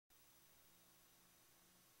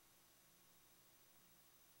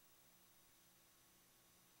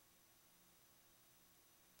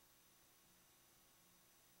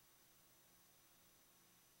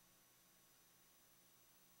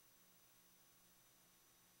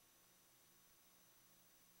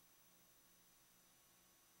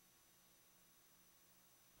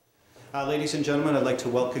Ladies and gentlemen, I'd like to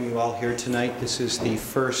welcome you all here tonight. This is the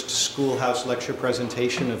first Schoolhouse lecture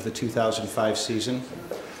presentation of the 2005 season.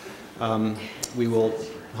 We will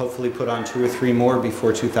hopefully put on 2 or 3 more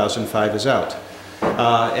before 2005 is out.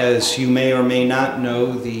 As you may or may not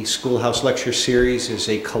know, the Schoolhouse Lecture Series is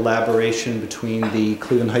a collaboration between the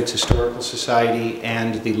Cleveland Heights Historical Society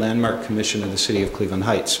and the Landmark Commission of the City of Cleveland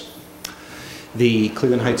Heights. The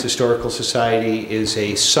Cleveland Heights Historical Society is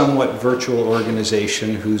a somewhat virtual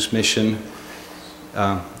organization whose mission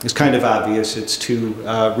is kind of obvious. It's to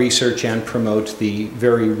research and promote the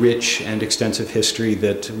very rich and extensive history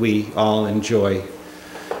that we all enjoy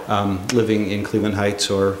living in Cleveland Heights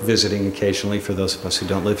or visiting occasionally for those of us who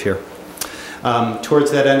don't live here.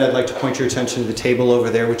 Towards that end, I'd like to point your attention to the table over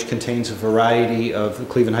there, which contains a variety of the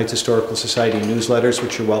Cleveland Heights Historical Society newsletters,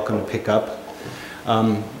 which you're welcome to pick up.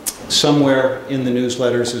 Somewhere in the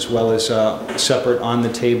newsletters, as well as separate on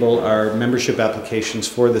the table, are membership applications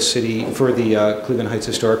for the Cleveland Heights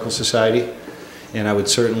Historical Society. And I would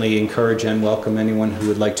certainly encourage and welcome anyone who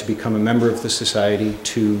would like to become a member of the society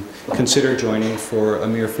to consider joining. For a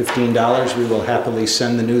mere $15, we will happily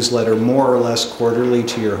send the newsletter more or less quarterly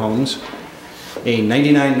to your homes. A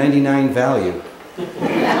 $99.99 value,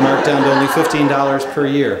 marked down to only $15 per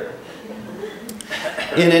year.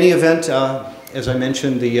 In any event, as I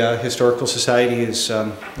mentioned, the Historical Society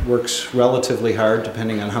works relatively hard,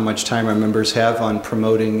 depending on how much time our members have, on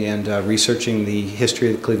promoting and researching the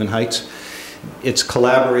history of Cleveland Heights. Its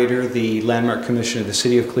collaborator, the Landmark Commission of the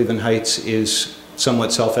City of Cleveland Heights, is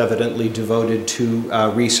somewhat self-evidently devoted to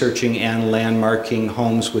researching and landmarking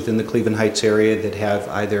homes within the Cleveland Heights area that have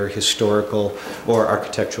either historical or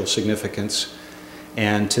architectural significance.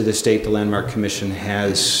 And to this date, the Landmark Commission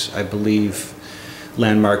has, I believe,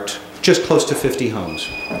 landmarked just close to 50 homes.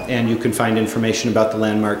 And you can find information about the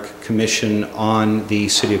Landmark Commission on the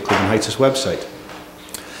City of Cleveland Heights' website.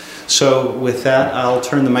 So with that, I'll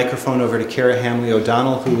turn the microphone over to Kara Hamley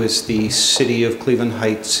O'Donnell, who is the City of Cleveland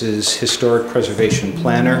Heights' Historic Preservation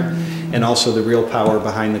Planner and also the real power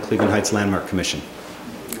behind the Cleveland Heights Landmark Commission.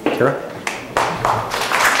 Kara?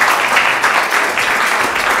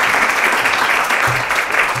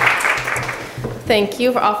 Thank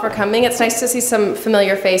you all for coming. It's nice to see some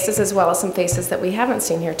familiar faces as well as some faces that we haven't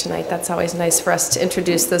seen here tonight. That's always nice for us to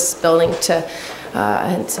introduce this building to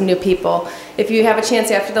some new people. If you have a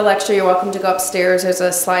chance after the lecture, you're welcome to go upstairs. There's a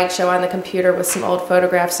slideshow on the computer with some old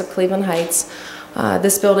photographs of Cleveland Heights.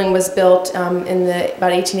 This building was built about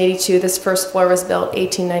 1882. This first floor was built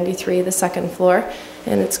 1893, the second floor.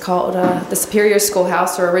 And it's called the Superior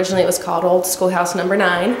Schoolhouse, or originally it was called Old Schoolhouse Number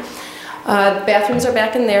 9. The bathrooms are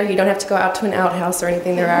back in there. You don't have to go out to an outhouse or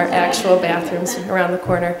anything. There are actual bathrooms around the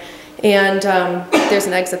corner. And there's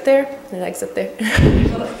an exit there, and an exit there.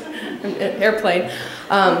 An airplane.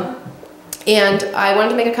 And I wanted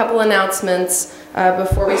to make a couple announcements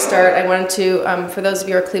before we start. I wanted to, for those of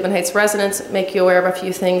you who are Cleveland Heights residents, make you aware of a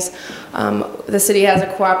few things. The city has a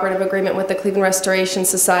cooperative agreement with the Cleveland Restoration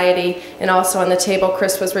Society, and also on the table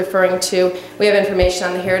Chris was referring to, we have information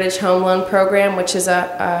on the Heritage Home Loan Program, which is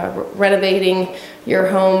a renovating your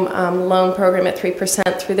home loan program at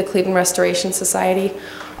 3% through the Cleveland Restoration Society.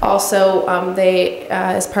 Also, they,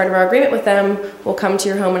 as part of our agreement with them, will come to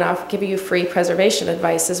your home and I'll give you free preservation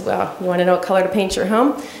advice as well. You want to know what color to paint your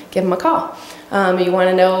home? Give them a call. You want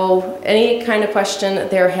to know any kind of question,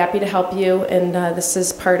 they're happy to help you, and this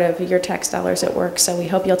is part of your tax dollars at work, so we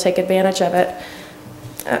hope you'll take advantage of it.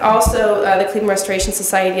 Also, the Cleveland Restoration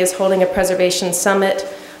Society is holding a preservation summit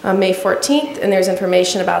on May 14th, and there's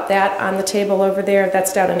information about that on the table over there.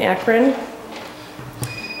 That's down in Akron.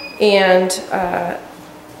 And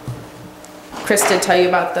Chris did tell you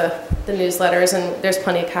about the newsletters, and there's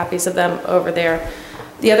plenty of copies of them over there.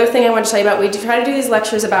 The other thing I want to tell you about, we try to do these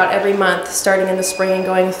lectures about every month, starting in the spring and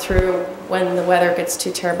going through when the weather gets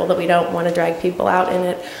too terrible that we don't want to drag people out in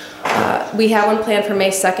it. We have one planned for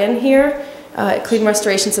May 2nd here. Cleveland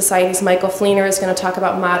Restoration Society's Michael Fleener is going to talk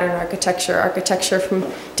about modern architecture,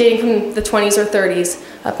 dating from the 20s or 30s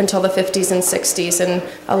up until the 50s and 60s, and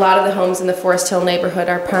a lot of the homes in the Forest Hill neighborhood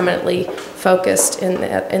are prominently focused in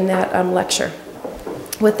that lecture.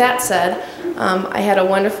 With that said, I had a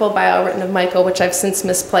wonderful bio written of Michael, which I've since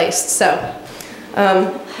misplaced. So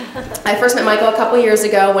I first met Michael a couple years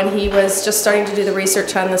ago when he was just starting to do the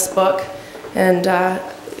research on this book, and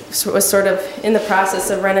was sort of in the process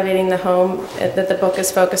of renovating the home that the book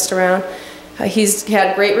is focused around. He's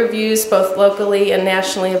had great reviews both locally and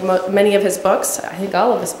nationally of many of his books. I think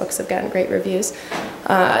all of his books have gotten great reviews.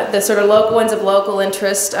 The sort of local ones of local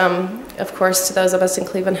interest, of course, to those of us in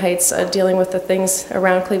Cleveland Heights dealing with the things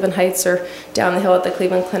around Cleveland Heights or down the hill at the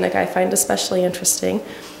Cleveland Clinic, I find especially interesting.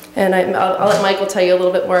 And I'll let Michael tell you a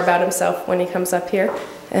little bit more about himself when he comes up here,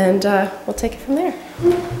 and we'll take it from there.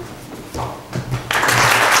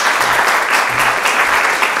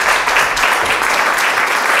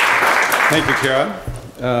 Thank you, Kara.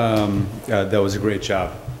 That was a great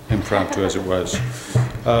job, impromptu as it was.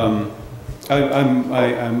 I'm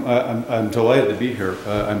delighted to be here.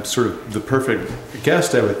 I'm sort of the perfect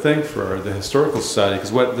guest, I would think, for the Historical Society,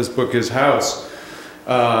 because what this book is, House,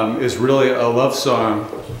 is really a love song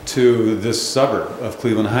to this suburb of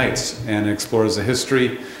Cleveland Heights, and explores the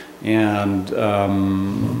history and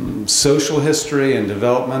social history and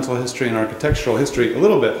developmental history and architectural history a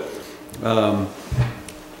little bit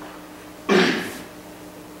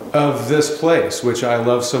of this place, which I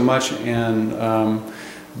love so much. And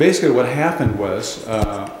basically what happened was,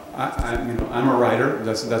 I'm a writer.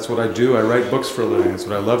 That's what I do. I write books for a living. That's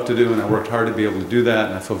what I love to do, and I worked hard to be able to do that,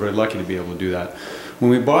 and I feel very lucky to be able to do that. When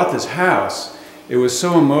we bought this house, it was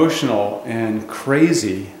so emotional and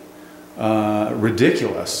crazy,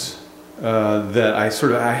 ridiculous, that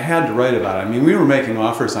I had to write about it. I mean, we were making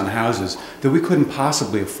offers on houses that we couldn't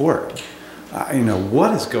possibly afford.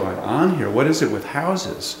 What is going on here? What is it with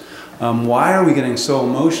houses? Why are we getting so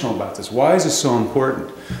emotional about this? Why is this so important?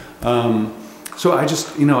 So I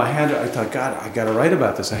just, I thought, God, I got to write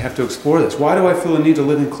about this. I have to explore this. Why do I feel a need to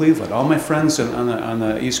live in Cleveland? All my friends on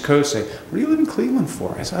the East Coast say, what do you live in Cleveland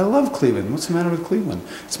for? I said, I love Cleveland. What's the matter with Cleveland?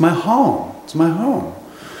 It's my home. It's my home.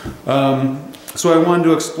 So I wanted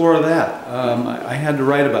to explore that. I had to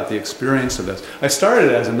write about the experience of this. I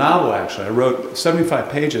started as a novel, actually. I wrote 75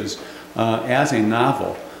 pages as a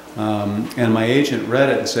novel. And my agent read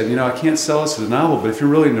it and said, I can't sell this as a novel, but if you're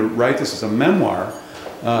willing to write this as a memoir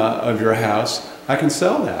of your house, I can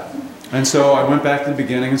sell that. And so I went back to the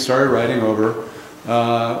beginning and started writing over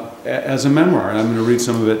as a memoir, and I'm going to read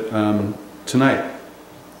some of it tonight.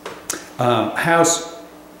 House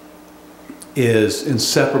is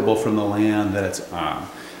inseparable from the land that it's on.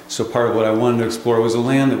 So part of what I wanted to explore was the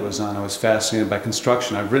land that it was on. I was fascinated by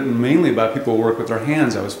construction. I've written mainly about people who work with their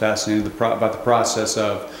hands. I was fascinated about the process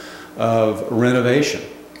of renovation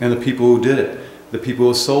and the people who did it, the people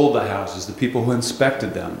who sold the houses, the people who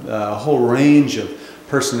inspected them. A whole range of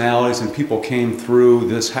personalities and people came through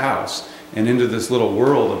this house and into this little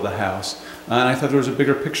world of the house. And I thought there was a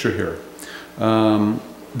bigger picture here.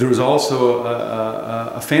 There was also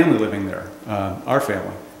a family living there, our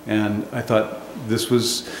family. And I thought this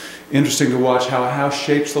was interesting to watch how a house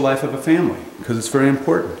shapes the life of a family, because it's very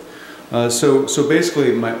important. So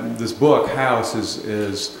basically this book, House,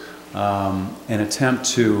 is an attempt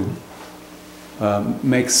to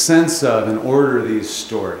make sense of and order these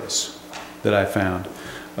stories that I found.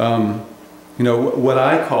 What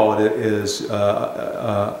I call it is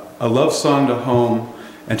a love song to home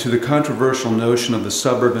and to the controversial notion of the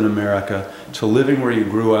suburb in America, to living where you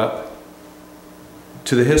grew up,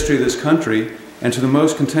 to the history of this country, and to the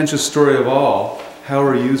most contentious story of all, how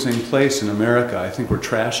we're using place in America. I think we're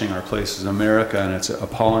trashing our places in America, and it's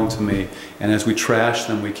appalling to me. And as we trash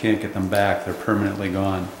them, we can't get them back. They're permanently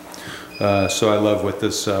gone. So I love what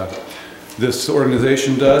this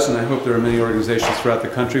organization does, and I hope there are many organizations throughout the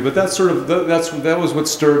country. But that was what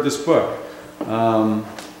stirred this book.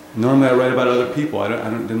 Normally I write about other people. I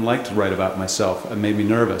didn't like to write about myself. It made me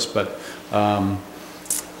nervous, but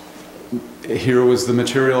here was the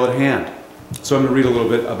material at hand. So I'm going to read a little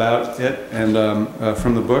bit about it and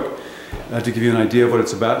from the book to give you an idea of what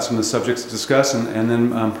it's about, some of the subjects to discuss, and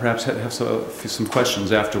then perhaps have some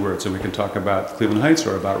questions afterwards, and we can talk about Cleveland Heights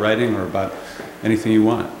or about writing or about anything you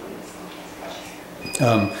want.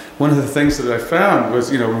 One of the things that I found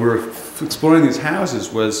was, when we were exploring these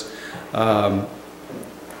houses was, how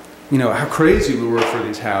crazy we were for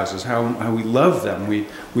these houses, how we loved them.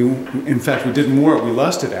 In fact, we did more. We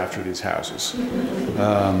lusted after these houses.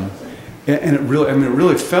 And it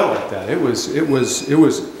really felt like that. It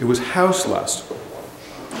was house lust.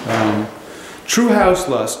 True house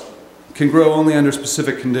lust can grow only under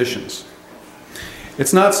specific conditions.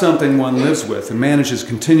 It's not something one lives with and manages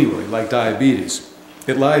continually, like diabetes.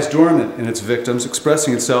 It lies dormant in its victims,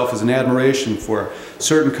 expressing itself as an admiration for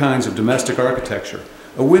certain kinds of domestic architecture,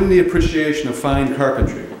 a windy appreciation of fine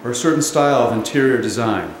carpentry, or a certain style of interior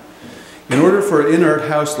design. In order for inert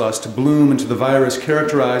house lust to bloom into the virus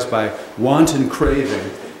characterized by wanton craving,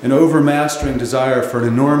 an overmastering desire for an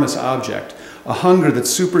enormous object, a hunger that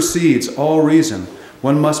supersedes all reason,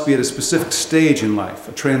 one must be at a specific stage in life,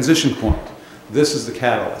 a transition point. This is the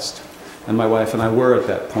catalyst. And my wife and I were at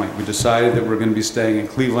that point. We decided that we were going to be staying in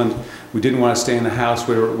Cleveland. We didn't want to stay in the house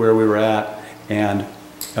where we were at, and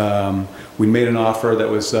we made an offer that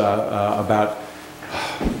was about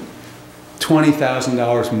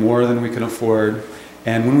 $20,000 more than we could afford,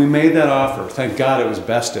 And when we made that offer, thank God it was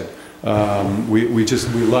bested.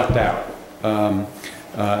 We lucked out,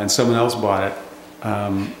 and someone else bought it.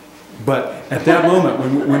 But at that moment,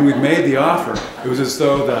 when we made the offer, it was as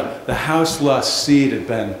though the house lust seed had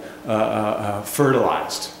been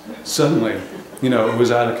fertilized. Suddenly, you know, it was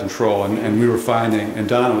out of control, and we were finding, and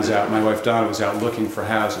Donna was out, my wife Donna was out looking for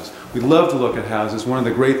houses. We love to look at houses. One of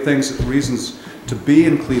the great reasons to be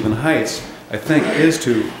in Cleveland Heights, I think, is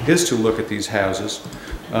to look at these houses,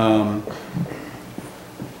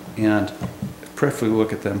 and preferably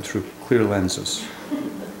look at them through clear lenses.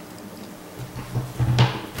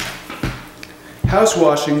 House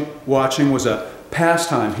watching was a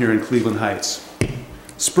pastime here in Cleveland Heights.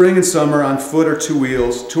 Spring and summer on foot or two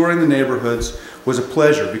wheels, touring the neighborhoods was a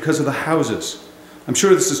pleasure because of the houses. I'm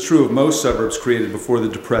sure this is true of most suburbs created before the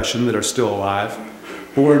Depression that are still alive.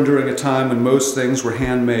 Born during a time when most things were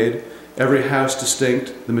handmade, every house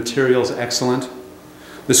distinct, the materials excellent,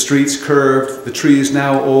 the streets curved, the trees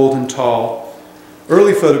now old and tall.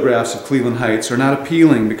 Early photographs of Cleveland Heights are not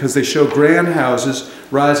appealing because they show grand houses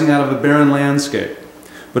rising out of a barren landscape.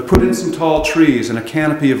 But put in some tall trees and a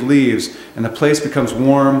canopy of leaves, and the place becomes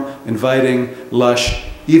warm, inviting, lush,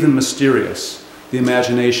 even mysterious. The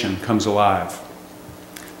imagination comes alive.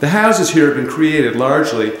 The houses here have been created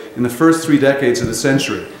largely in the first 3 decades of the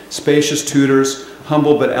century. Spacious Tudors,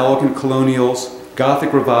 humble but elegant colonials,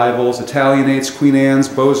 Gothic revivals, Italianates, Queen Anne's,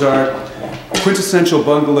 Beaux-Arts, quintessential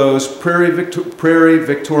bungalows, prairie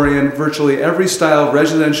Victorian, virtually every style of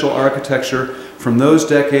residential architecture from those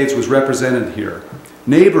decades was represented here,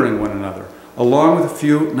 neighboring one another, along with a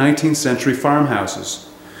few 19th century farmhouses.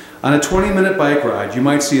 On a 20-minute bike ride, you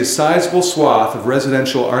might see a sizable swath of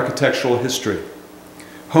residential architectural history.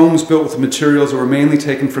 Homes built with materials that were mainly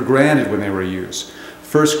taken for granted when they were used.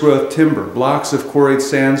 First-growth timber, blocks of quarried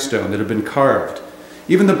sandstone that had been carved.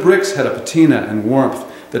 Even the bricks had a patina and warmth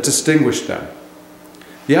that distinguished them.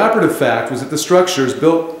 The operative fact was that the structures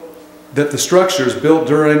built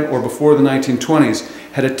during or before the 1920s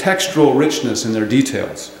had a textural richness in their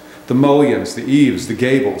details. The mullions, the eaves, the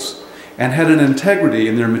gables, and had an integrity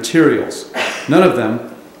in their materials, none of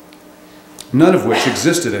which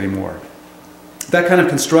existed anymore. That kind of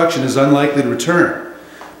construction is unlikely to return,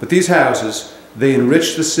 but these houses, they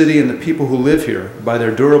enrich the city and the people who live here by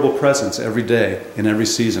their durable presence every day in every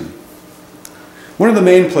season. One of the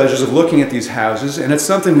main pleasures of looking at these houses, and it's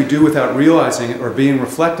something we do without realizing it or being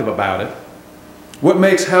reflective about it, what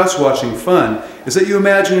makes house watching fun is that you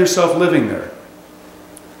imagine yourself living there.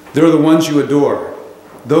 They're the ones you adore.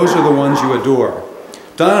 Those are the ones you adore.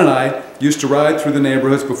 Don and I used to ride through the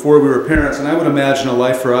neighborhoods before we were parents, and I would imagine a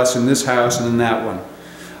life for us in this house and in that one.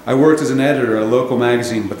 I worked as an editor at a local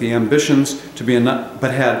magazine, but had ambitions to be a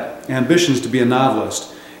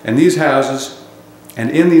novelist. And in these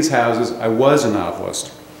houses, I was a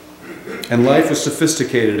novelist. And life was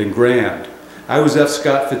sophisticated and grand. I was F.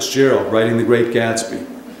 Scott Fitzgerald writing The Great Gatsby.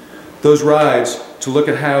 Those rides to look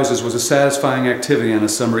at houses was a satisfying activity on a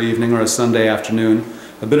summer evening or a Sunday afternoon,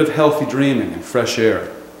 a bit of healthy dreaming and fresh air.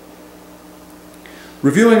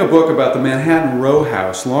 Reviewing a book about the Manhattan row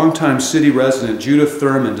house, longtime city resident Judith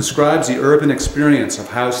Thurman describes the urban experience of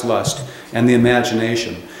house lust and the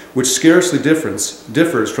imagination, which scarcely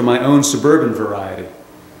differs from my own suburban variety.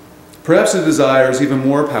 Perhaps the desire is even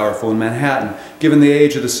more powerful in Manhattan, given the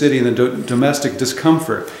age of the city and the domestic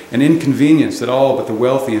discomfort and inconvenience that all but the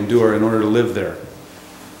wealthy endure in order to live there.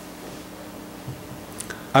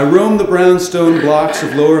 I roamed the brownstone blocks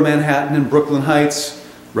of Lower Manhattan and Brooklyn Heights,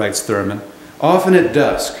 writes Thurman, often at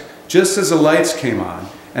dusk, just as the lights came on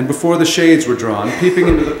and before the shades were drawn, peeping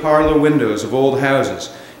into the parlor windows of old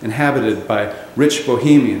houses inhabited by rich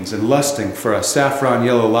bohemians and lusting for a saffron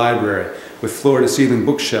yellow library with floor-to-ceiling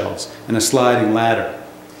bookshelves and a sliding ladder.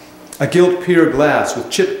 A gilt pier glass with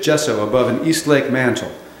chipped gesso above an Eastlake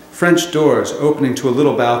mantel, French doors opening to a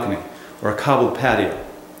little balcony or a cobbled patio.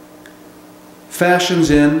 Fashions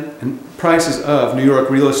in and prices of New York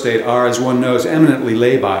real estate are, as one knows, eminently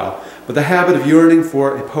labile, but the habit of yearning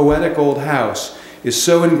for a poetic old house is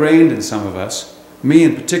so ingrained in some of us, me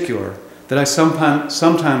in particular, that I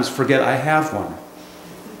sometimes forget I have one.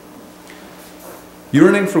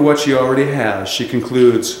 Yearning for what she already has, she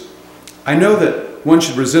concludes, I know that one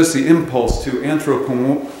should resist the impulse to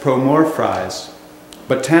anthropomorphize,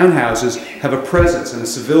 but townhouses have a presence and a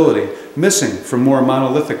civility missing from more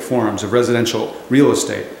monolithic forms of residential real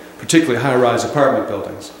estate, particularly high-rise apartment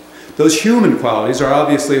buildings. Those human qualities are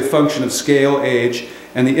obviously a function of scale, age,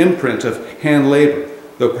 and the imprint of hand labor,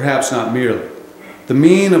 though perhaps not merely. The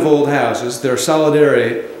mean of old houses, their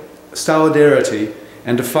solidarity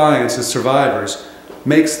and defiance as survivors,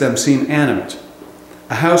 makes them seem animate.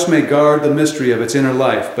 A house may guard the mystery of its inner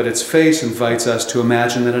life, but its face invites us to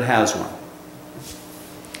imagine that it has one.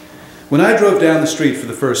 When I drove down the street for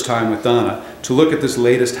the first time with Donna to look at this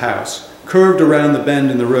latest house, curved around the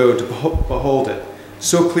bend in the road to behold it,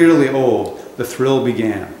 so clearly old, the thrill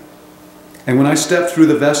began. And when I stepped through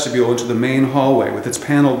the vestibule into the main hallway with its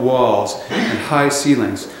paneled walls and high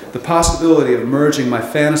ceilings, the possibility of merging my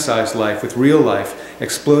fantasized life with real life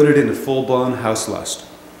exploded into full-blown house lust.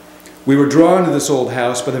 We were drawn to this old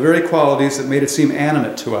house by the very qualities that made it seem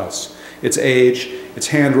animate to us. Its age, its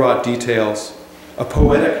hand-wrought details, a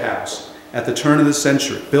poetic house at the turn of the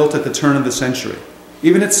century, built at the turn of the century.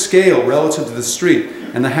 Even its scale relative to the street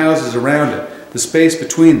and the houses around it, the space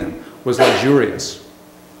between them, was luxurious.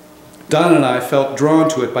 Don and I felt drawn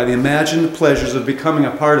to it by the imagined pleasures of becoming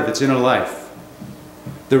a part of its inner life.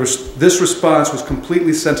 This response was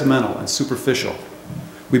completely sentimental and superficial.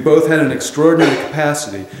 We both had an extraordinary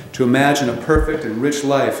capacity to imagine a perfect and rich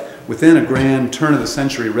life within a grand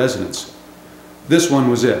turn-of-the-century residence. This one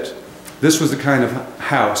was it. This was the kind of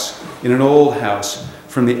house, in an old house,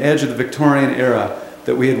 from the edge of the Victorian era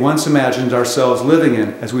that we had once imagined ourselves living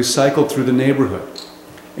in as we cycled through the neighborhood.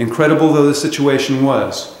 Incredible though the situation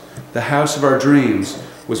was, the house of our dreams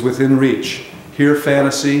was within reach. Here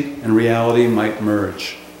fantasy and reality might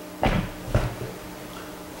merge.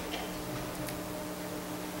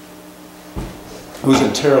 It was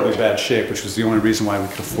in terribly bad shape, which was the only reason why we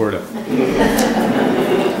could afford it.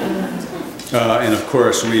 And of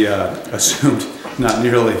course, we assumed not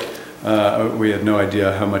nearly, we had no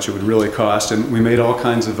idea how much it would really cost, and we made all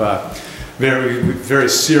kinds of very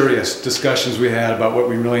serious discussions we had about what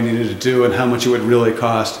we really needed to do and how much it would really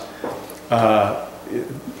cost.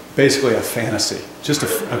 Basically a fantasy, just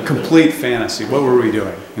a complete fantasy. What were we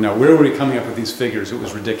doing? You know, where were we coming up with these figures? It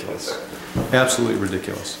was ridiculous, absolutely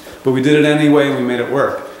ridiculous. But we did it anyway, and we made it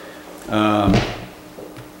work.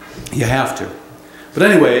 You have to. But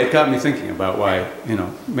anyway, it got me thinking about why,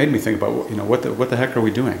 made me think about, what the heck are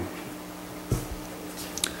we doing?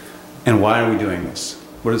 And why are we doing this?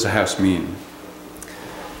 What does a house mean?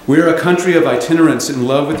 We are a country of itinerants in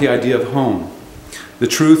love with the idea of home. The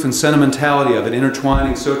truth and sentimentality of it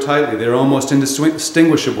intertwining so tightly they're almost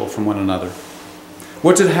indistinguishable from one another.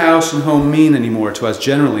 What did house and home mean anymore to us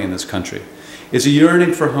generally in this country? Is a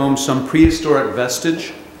yearning for home some prehistoric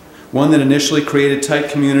vestige? One that initially created tight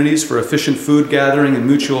communities for efficient food gathering and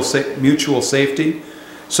mutual safety?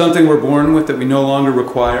 Something we're born with that we no longer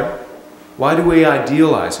require? Why do we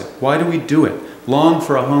idealize it? Why do we do it? Long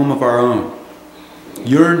for a home of our own?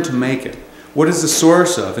 Yearn to make it? What is the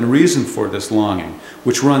source of and reason for this longing,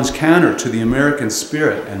 which runs counter to the American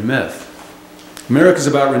spirit and myth? America is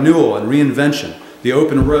about renewal and reinvention, the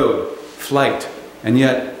open road, flight, and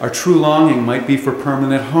yet our true longing might be for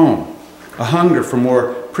permanent home, a hunger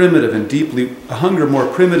more primitive and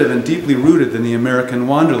deeply rooted than the American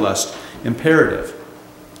wanderlust imperative.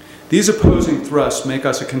 These opposing thrusts make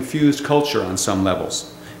us a confused culture on some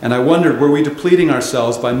levels, and I wondered, were we depleting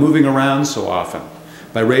ourselves by moving around so often,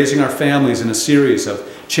 by raising our families in a series of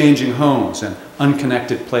changing homes and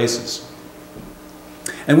unconnected places?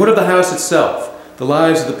 And what of the house itself? The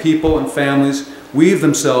lives of the people and families weave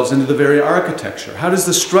themselves into the very architecture. How does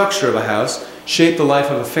the structure of a house shape the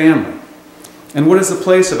life of a family? And what is the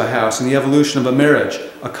place of a house in the evolution of a marriage,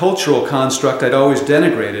 a cultural construct I'd always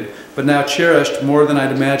denigrated, but now cherished more than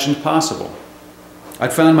I'd imagined possible?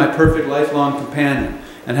 I'd found my perfect lifelong companion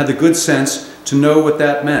and had the good sense to know what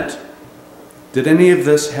that meant. Did any of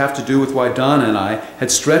this have to do with why Donna and I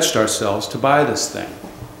had stretched ourselves to buy this thing?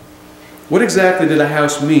 What exactly did a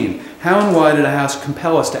house mean? How and why did a house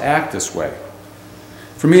compel us to act this way?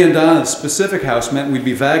 For me and Donna, the specific house meant we'd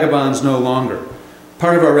be vagabonds no longer.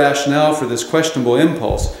 Part of our rationale for this questionable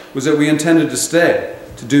impulse was that we intended to stay,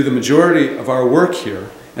 to do the majority of our work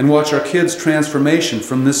here, and watch our kids' transformation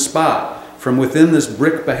from this spot, from within this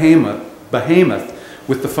brick behemoth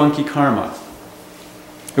with the funky karma.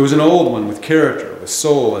 It was an old one with character, with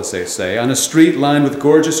soul, as they say, on a street lined with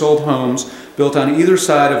gorgeous old homes built on either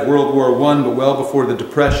side of World War I, but well before the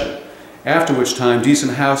Depression, after which time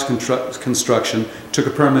decent house construction took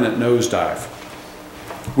a permanent nosedive.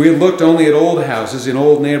 We had looked only at old houses in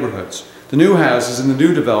old neighborhoods. The new houses in the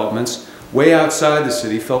new developments, way outside the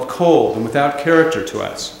city, felt cold and without character to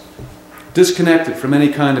us, disconnected from any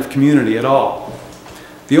kind of community at all.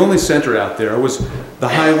 The only center out there was the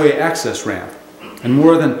highway access ramp, and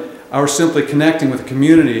more than our simply connecting with a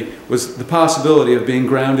community was the possibility of being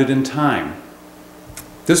grounded in time.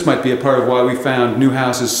 This might be a part of why we found new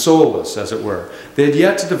houses soulless, as it were. They had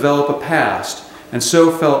yet to develop a past, and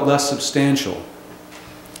so felt less substantial.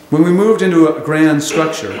 When we moved into a grand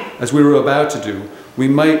structure, as we were about to do, we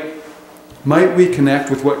might Might we connect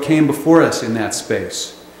with what came before us in that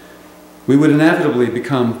space? We would inevitably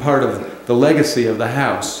become part of the legacy of the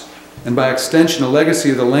house, and by extension, a legacy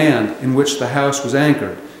of the land in which the house was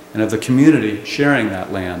anchored, and of the community sharing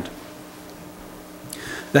that land.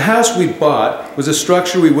 The house we bought was a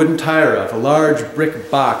structure we wouldn't tire of, a large brick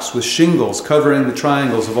box with shingles covering the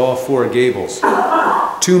triangles of all 4 gables.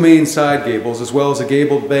 2 main side gables, as well as a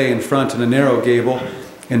gabled bay in front and a narrow gable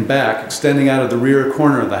in back, extending out of the rear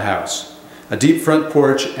corner of the house. A deep front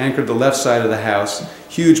porch anchored the left side of the house,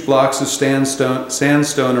 huge blocks of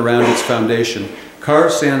sandstone around its foundation,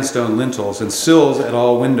 carved sandstone lintels, and sills at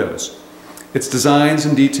all windows. Its designs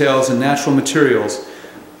and details and natural materials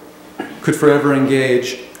could forever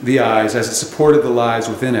engage the eyes as it supported the lives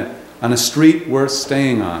within it, on a street worth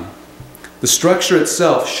staying on. The structure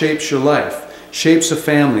itself shapes your life, shapes a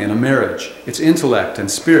family and a marriage, its intellect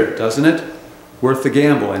and spirit, doesn't it? Worth the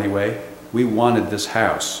gamble, anyway. We wanted this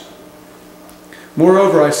house.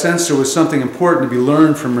 Moreover, I sensed there was something important to be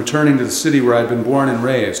learned from returning to the city where I'd been born and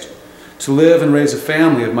raised, to live and raise a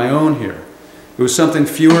family of my own here. It was something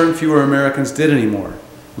fewer and fewer Americans did anymore,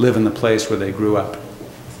 live in the place where they grew up.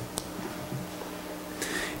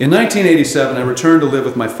 In 1987, I returned to live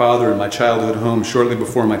with my father in my childhood home shortly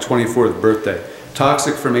before my 24th birthday,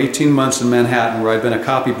 toxic from 18 months in Manhattan, where I'd been a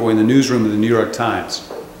copy boy in the newsroom of the New York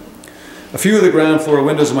Times. A few of the ground floor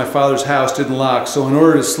windows of my father's house didn't lock, so in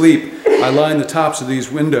order to sleep, I lined the tops of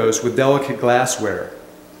these windows with delicate glassware.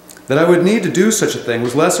 That I would need to do such a thing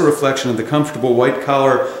was less a reflection of the comfortable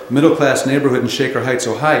white-collar, middle-class neighborhood in Shaker Heights,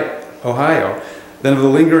 Ohio, than of the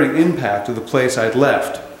lingering impact of the place I'd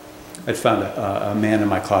left. I'd found a man in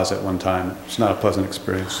my closet one time. It's not a pleasant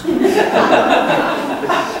experience.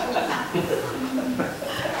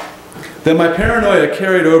 That my paranoia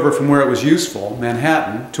carried over from where it was useful,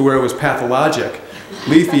 Manhattan, to where it was pathologic,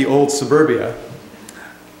 leafy old suburbia,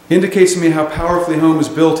 indicates to me how powerfully home is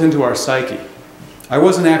built into our psyche. I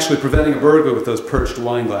wasn't actually preventing a burglar with those perched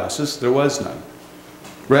wine glasses. There was none.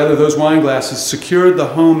 Rather, those wine glasses secured the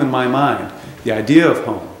home in my mind, the idea of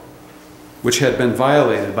home, which had been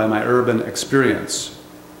violated by my urban experience.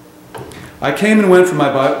 I came and went from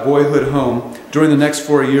my boyhood home during the next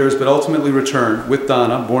 4 years, but ultimately returned with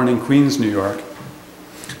Donna, born in Queens, New York,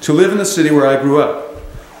 to live in the city where I grew up.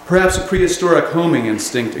 Perhaps a prehistoric homing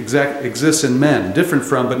instinct exists in men, different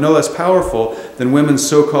from, but no less powerful than women's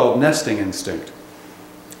so-called nesting instinct.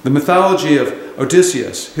 The mythology of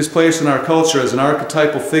Odysseus, his place in our culture as an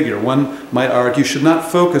archetypal figure, one might argue, should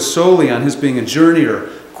not focus solely on his being a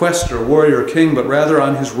journeyer, quester, warrior, king, but rather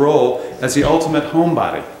on his role as the ultimate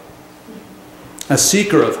homebody. A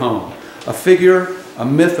seeker of home, a figure, a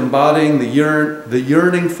myth embodying the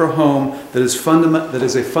yearning for home that is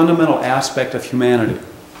a fundamental aspect of humanity.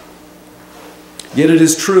 Yet it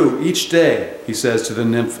is true, each day, he says to the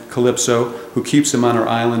nymph Calypso, who keeps him on her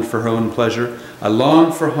island for her own pleasure, I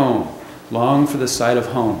long for home, long for the sight of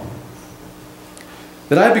home.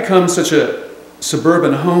 That I become such a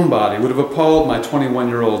suburban homebody would have appalled my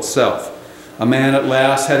 21-year-old self, a man at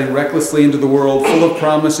last heading recklessly into the world, full of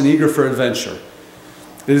promise and eager for adventure.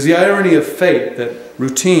 It is the irony of fate that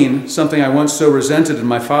routine, something I once so resented in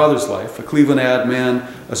my father's life, a Cleveland ad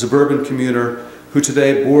man, a suburban commuter, who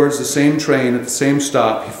today boards the same train at the same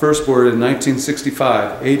stop he first boarded in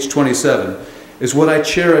 1965, age 27, is what I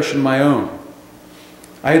cherish in my own.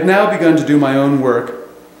 I had now begun to do my own work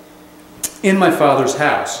in my father's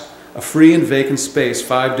house, a free and vacant space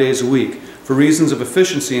 5 days a week, for reasons of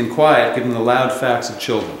efficiency and quiet given the loud facts of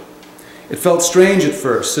children. It felt strange at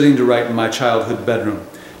first, sitting to write in my childhood bedroom,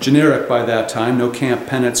 generic by that time, no camp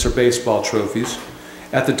pennants or baseball trophies.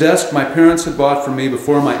 At the desk my parents had bought for me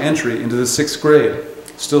before my entry into the 6th grade,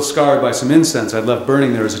 still scarred by some incense I'd left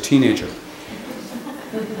burning there as a teenager.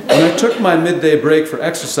 When I took my midday break for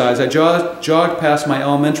exercise, I jogged past my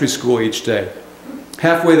elementary school each day.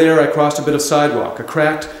 Halfway there, I crossed a bit of sidewalk, a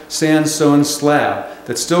cracked sandstone slab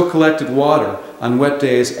that still collected water on wet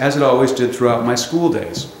days, as it always did throughout my school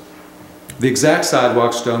days. The exact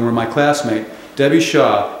sidewalk stone where my classmate, Debbie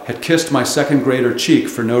Shaw, had kissed my 2nd grader cheek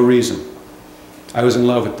for no reason. I was in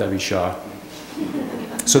love with Debbie Shaw.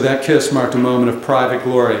 So that kiss marked a moment of private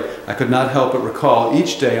glory I could not help but recall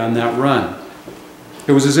each day on that run.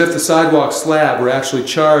 It was as if the sidewalk slab were actually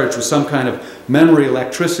charged with some kind of memory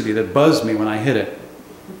electricity that buzzed me when I hit it.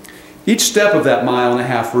 Each step of that 1.5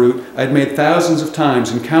 mile route I had made thousands of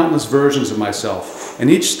times in countless versions of myself, and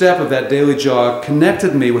each step of that daily jog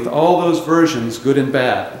connected me with all those versions, good and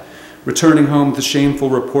bad. Returning home with a shameful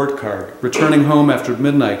report card, returning home after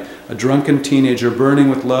midnight, a drunken teenager burning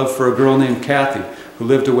with love for a girl named Kathy who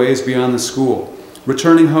lived a ways beyond the school,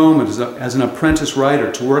 returning home as an apprentice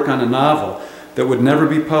writer to work on a novel that would never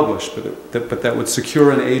be published, but that would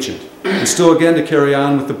secure an agent. And still again to carry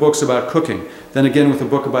on with the books about cooking, then again with a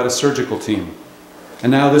book about a surgical team.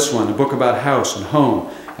 And now this one, a book about house and home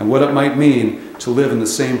and what it might mean to live in the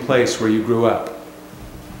same place where you grew up.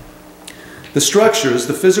 The structures,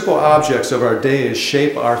 the physical objects of our days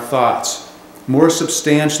shape our thoughts more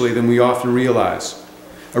substantially than we often realize.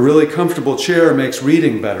 A really comfortable chair makes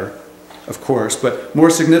reading better, of course, but more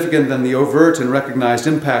significant than the overt and recognized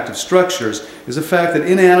impact of structures is the fact that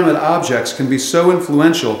inanimate objects can be so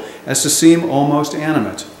influential as to seem almost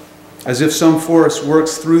animate, as if some force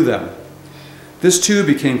works through them. This too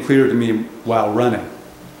became clear to me while running.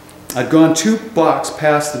 I'd gone 2 blocks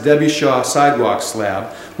past the Debbie Shaw sidewalk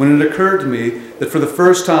slab when it occurred to me that for the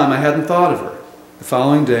first time I hadn't thought of her. The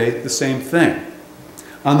following day, the same thing.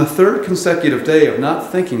 On the 3rd consecutive day of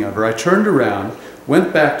not thinking of her, I turned around,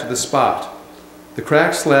 went back to the spot. The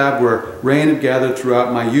cracked slab where rain had gathered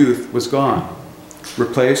throughout my youth was gone,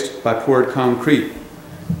 replaced by poured concrete.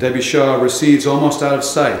 Debbie Shaw recedes almost out of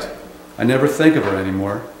sight. I never think of her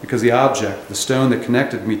anymore because the object, the stone that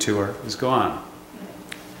connected me to her, is gone.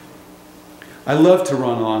 I loved to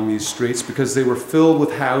run along these streets because they were filled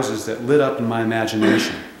with houses that lit up in my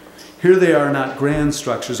imagination. Here they are, not grand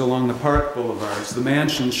structures along the park boulevards, the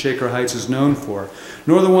mansions Shaker Heights is known for,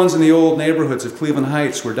 nor the ones in the old neighborhoods of Cleveland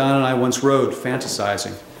Heights where Don and I once rode,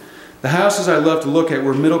 fantasizing. The houses I loved to look at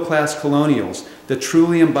were middle-class colonials that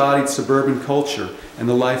truly embodied suburban culture and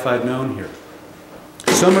the life I'd known here.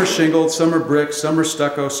 Some are shingled, some are brick, some are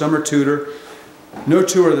stucco, some are Tudor. No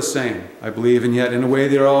two are the same, I believe, and yet in a way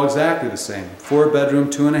they are all exactly the same. 4-bedroom,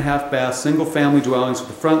 2.5-bath, single-family dwellings with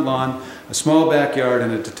a front lawn, a small backyard,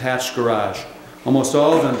 and a detached garage. Almost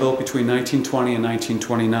all of them built between 1920 and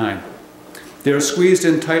 1929. They are squeezed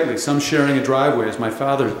in tightly, some sharing a driveway as my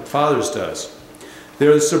father's does. They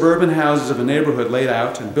are the suburban houses of a neighborhood laid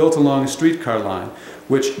out and built along a streetcar line,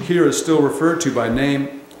 which here is still referred to by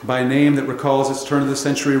name that recalls its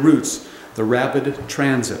turn-of-the-century roots, the rapid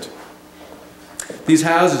transit. These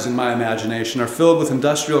houses, in my imagination, are filled with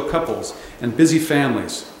industrial couples and busy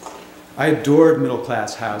families. I adored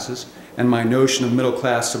middle-class houses and my notion of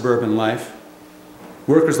middle-class suburban life.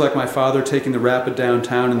 Workers like my father taking the rapid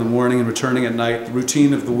downtown in the morning and returning at night, the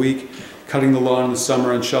routine of the week, cutting the lawn in the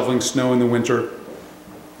summer and shoveling snow in the winter,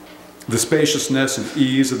 the spaciousness and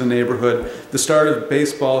ease of the neighborhood, the start of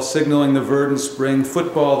baseball signaling the verdant spring,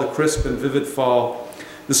 football, the crisp and vivid fall,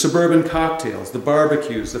 the suburban cocktails, the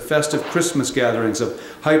barbecues, the festive Christmas gatherings of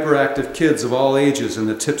hyperactive kids of all ages and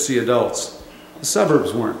the tipsy adults. The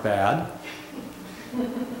suburbs weren't bad.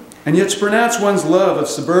 And yet to pronounce one's love of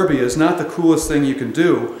suburbia is not the coolest thing you can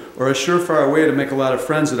do or a surefire way to make a lot of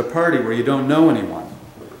friends at a party where you don't know anyone.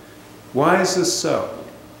 Why is this so?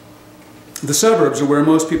 The suburbs are where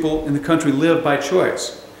most people in the country live by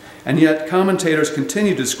choice. And yet commentators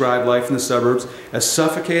continue to describe life in the suburbs as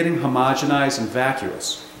suffocating, homogenized, and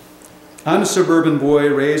vacuous. I'm a suburban boy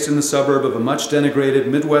raised in the suburb of a much denigrated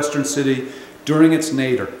Midwestern city during its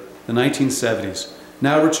nadir, the 1970s,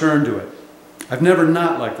 now returned to it. I've never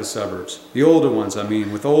not liked the suburbs, the older ones I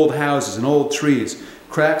mean, with old houses and old trees,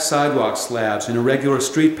 cracked sidewalk slabs and irregular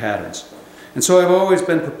street patterns. And so I've always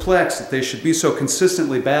been perplexed that they should be so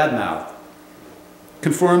consistently bad-mouthed.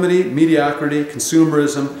 Conformity, mediocrity,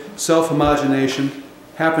 consumerism, self-homogenation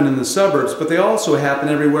happen in the suburbs, but they also happen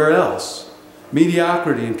everywhere else.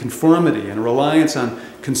 Mediocrity and conformity and a reliance on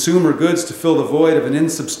consumer goods to fill the void of an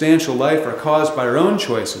insubstantial life are caused by our own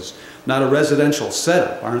choices, not a residential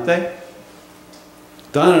setup, aren't they?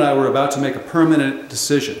 Don and I were about to make a permanent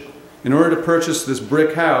decision. In order to purchase this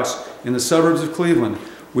brick house in the suburbs of Cleveland,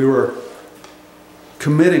 we were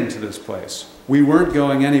committing to this place. We weren't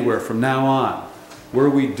going anywhere from now on. Were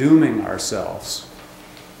we dooming ourselves?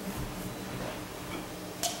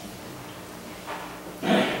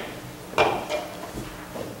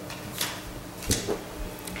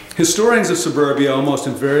 Historians of suburbia almost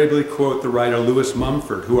invariably quote the writer Lewis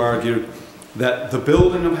Mumford, who argued that the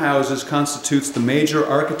building of houses constitutes the major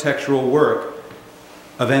architectural work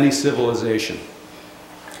of any civilization.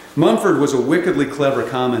 Mumford was a wickedly clever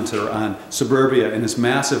commenter on suburbia in his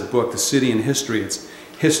massive book, The City and History,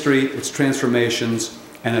 its transformations,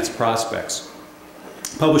 and its prospects.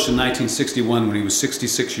 Published in 1961 when he was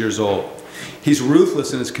 66 years old. He's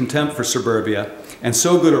ruthless in his contempt for suburbia, and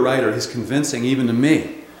so good a writer, he's convincing even to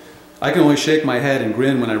me. I can only shake my head and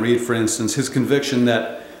grin when I read, for instance, his conviction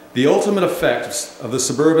that the ultimate effect of the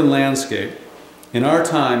suburban landscape in our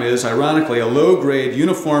time is, ironically, a low-grade,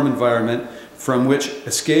 uniform environment from which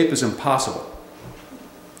escape is impossible.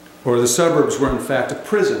 Or the suburbs were in fact a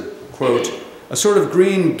prison, quote, a sort of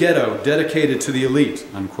green ghetto dedicated to the elite,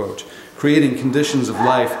 unquote, creating conditions of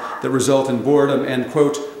life that result in boredom and,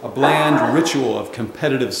 quote, a bland ritual of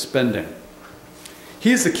competitive spending.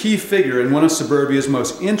 He is the key figure in one of suburbia's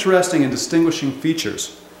most interesting and distinguishing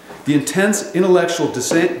features, the intense intellectual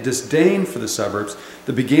disdain for the suburbs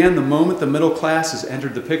that began the moment the middle classes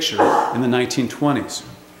entered the picture in the 1920s.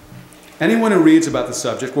 Anyone who reads about the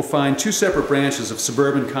subject will find two separate branches of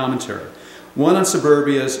suburban commentary, one on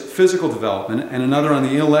suburbia's physical development and another on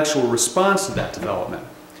the intellectual response to that development.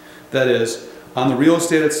 That is, on the real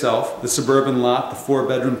estate itself, the suburban lot, the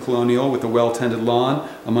four-bedroom colonial with a well-tended lawn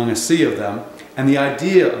among a sea of them, and the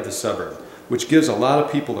idea of the suburb, which gives a lot of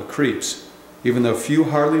people the creeps, even though few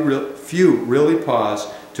really pause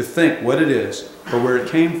to think what it is or where it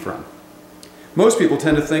came from. Most people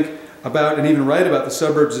tend to think about and even write about the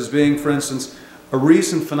suburbs as being, for instance, a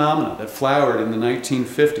recent phenomenon that flowered in the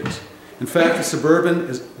 1950s. In fact, the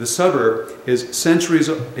suburb is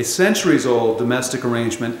a centuries-old domestic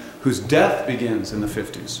arrangement whose death begins in the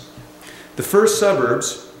 50s. The first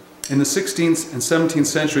suburbs in the 16th and 17th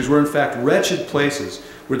centuries were in fact wretched places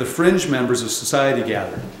where the fringe members of society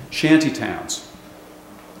gathered, shanty towns,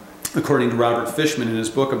 according to Robert Fishman in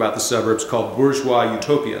his book about the suburbs called Bourgeois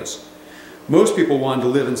Utopias. Most people wanted to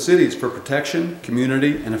live in cities for protection,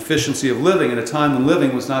 community, and efficiency of living at a time when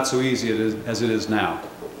living was not so easy as it is now.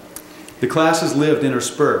 The classes lived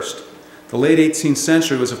interspersed. The late 18th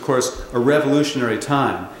century was, of course, a revolutionary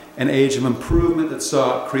time, an age of improvement that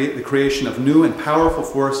saw the creation of new and powerful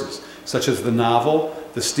forces, such as the novel,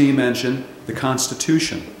 the steam engine, the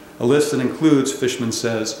Constitution, a list that includes, Fishman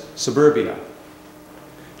says, suburbia.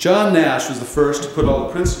 John Nash was the first to put all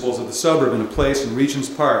the principles of the suburb in a place in Regent's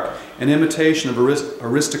Park, an imitation of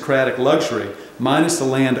aristocratic luxury, minus the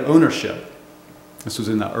land ownership. This was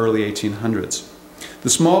in the early 1800s. The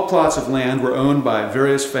small plots of land were owned by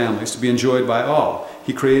various families to be enjoyed by all.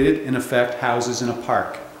 He created, in effect, houses in a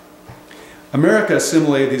park. America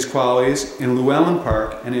assimilated these qualities in Llewellyn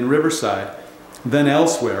Park and in Riverside, then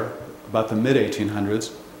elsewhere, about the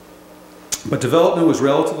mid-1800s. But development was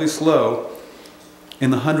relatively slow in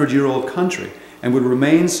the 100-year-old country and would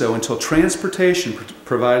remain so until transportation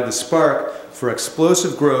provided the spark for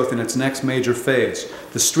explosive growth in its next major phase,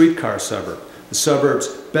 the streetcar suburb, the suburb's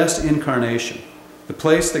best incarnation, the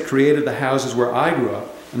place that created the houses where I grew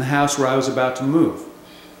up and the house where I was about to move.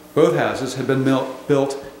 Both houses had been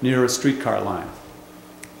built near a streetcar line.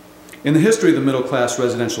 In the history of the middle-class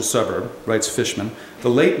residential suburb, writes Fishman, the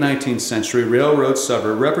late 19th century railroad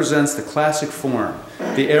suburb represents the classic form,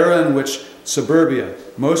 the era in which suburbia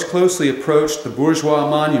most closely approached the bourgeois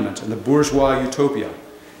monument and the bourgeois utopia.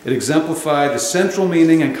 It exemplified the central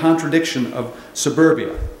meaning and contradiction of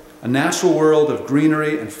suburbia, a natural world of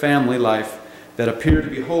greenery and family life that appeared to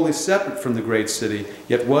be wholly separate from the great city,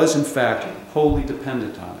 yet was in fact wholly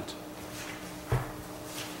dependent on it.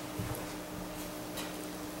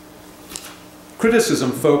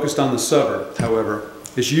 Criticism focused on the suburb, however,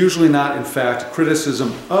 is usually not in fact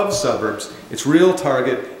criticism of suburbs. Its real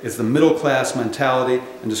target is the middle-class mentality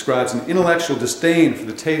and describes an intellectual disdain for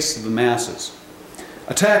the tastes of the masses.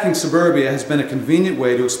 Attacking suburbia has been a convenient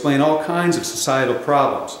way to explain all kinds of societal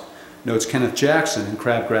problems, notes Kenneth Jackson in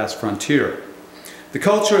Crabgrass Frontier. The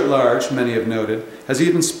culture at large, many have noted, has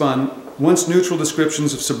even spun once neutral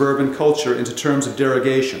descriptions of suburban culture into terms of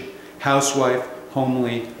derogation, housewife,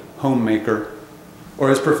 homely, homemaker, or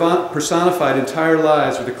has personified entire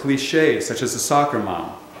lives with a cliché such as the soccer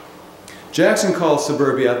mom. Jackson calls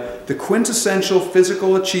suburbia the quintessential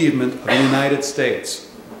physical achievement of the United States.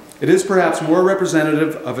 It is perhaps more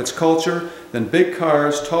representative of its culture than big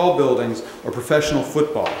cars, tall buildings, or professional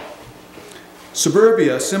football.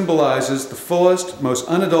 Suburbia symbolizes the fullest, most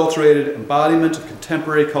unadulterated embodiment of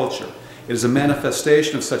contemporary culture. It is a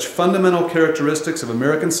manifestation of such fundamental characteristics of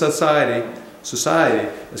American society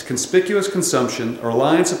as conspicuous consumption, a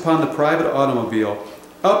reliance upon the private automobile,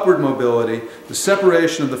 upward mobility, the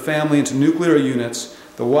separation of the family into nuclear units,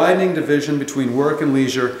 the widening division between work and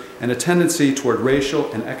leisure, and a tendency toward racial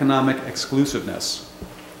and economic exclusiveness.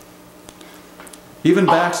 Even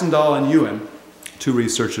Baxendale and Ewan, two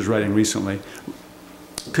researchers writing recently,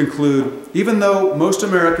 conclude, even though most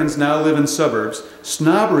Americans now live in suburbs,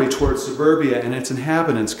 snobbery towards suburbia and its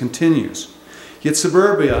inhabitants continues. Yet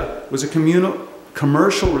suburbia was a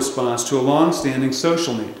commercial response to a long-standing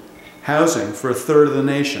social need, housing for a third of the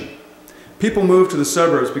nation. People moved to the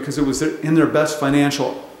suburbs because it was their best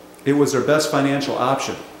financial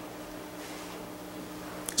option.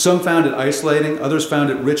 Some found it isolating, others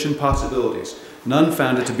found it rich in possibilities. None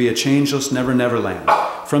found it to be a changeless never-never land.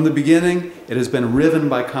 From the beginning, it has been riven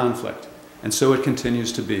by conflict, and so it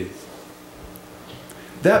continues to be.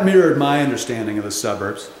 That mirrored my understanding of the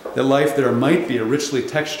suburbs, that life there might be a richly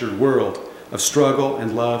textured world of struggle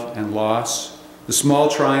and love and loss, the small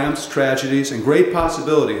triumphs, tragedies, and great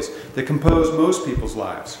possibilities that compose most people's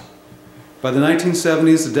lives. By the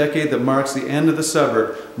 1970s, the decade that marks the end of the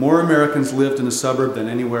suburb, more Americans lived in the suburb than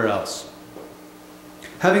anywhere else.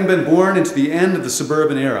 Having been born into the end of the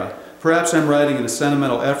suburban era, perhaps I'm writing in a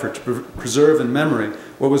sentimental effort to preserve in memory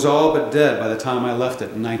what was all but dead by the time I left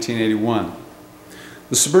it in 1981.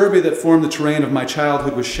 The suburbia that formed the terrain of my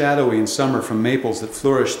childhood was shadowy in summer from maples that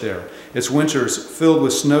flourished there, its winters filled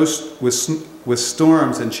with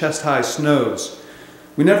storms and chest-high snows.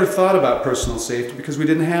 We never thought about personal safety because we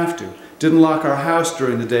didn't have to, didn't lock our house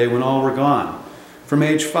during the day when all were gone. From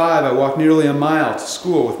age 5, I walked nearly a mile to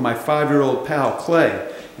school with my 5-year-old pal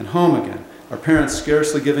Clay and home again, our parents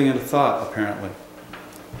scarcely giving it a thought, apparently.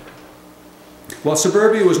 While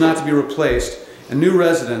suburbia was not to be replaced, and new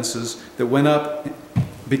residences that went up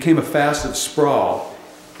became a facet of sprawl,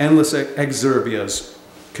 endless exurbias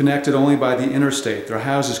connected only by the interstate, their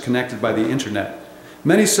houses connected by the internet.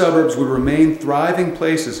 Many suburbs would remain thriving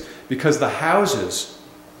places because the houses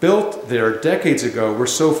built there decades ago were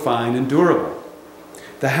so fine and durable.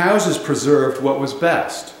 The houses preserved what was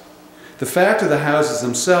best. The fact of the houses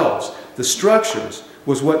themselves, the structures,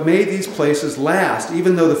 was what made these places last,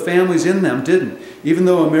 even though the families in them didn't, even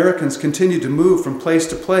though Americans continued to move from place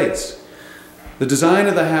to place. The design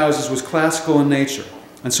of the houses was classical in nature,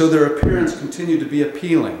 and so their appearance continued to be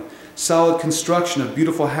appealing. Solid construction of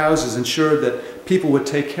beautiful houses ensured that people would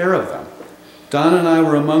take care of them. Donna and I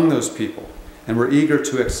were among those people, and were eager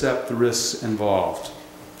to accept the risks involved.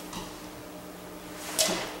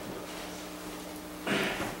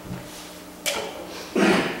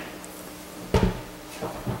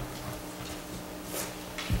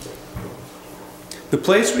 The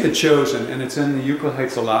place we had chosen, and it's in the Euclid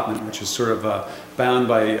Heights allotment, which is sort of bound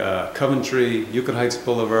by Coventry, Euclid Heights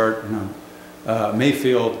Boulevard,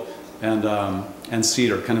 Mayfield, and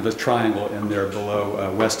Cedar, kind of a triangle in there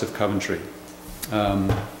below, west of Coventry.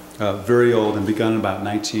 Very old and planned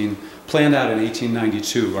out in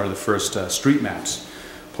 1892 are the first street maps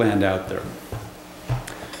planned out there.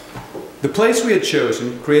 The place we had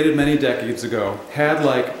chosen, created many decades ago, had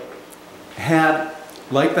like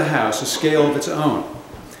the house, a scale of its own.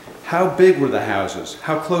 How big were the houses?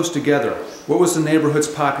 How close together? What was the neighborhood's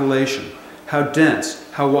population? How dense?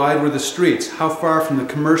 How wide were the streets? How far from the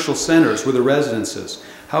commercial centers were the residences?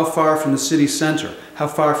 How far from the city center? How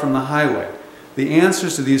far from the highway? The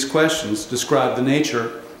answers to these questions describe the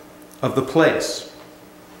nature of the place.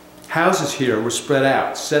 Houses here were spread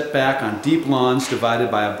out, set back on deep lawns divided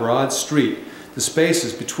by a broad street, the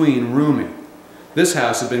spaces between roomy. This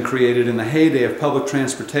house had been created in the heyday of public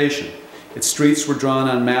transportation. Its streets were drawn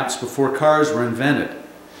on maps before cars were invented.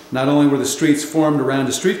 Not only were the streets formed around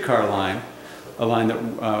a streetcar line, a line that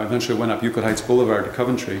eventually went up Euclid Heights Boulevard to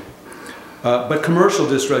Coventry, but commercial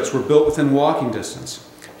districts were built within walking distance.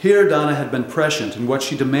 Here, Donna had been prescient in what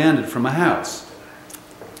she demanded from a house.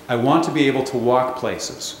 "I want to be able to walk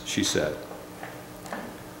places," she said.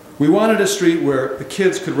 We wanted a street where the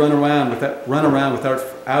kids could run around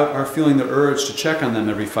without our feeling the urge to check on them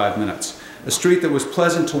every 5 minutes. A street that was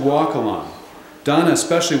pleasant to walk along. Donna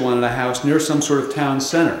especially wanted a house near some sort of town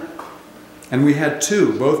center. And we had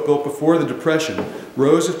two, both built before the Depression,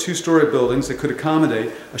 rows of 2-story buildings that could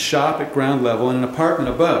accommodate a shop at ground level and an apartment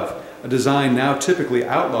above, a design now typically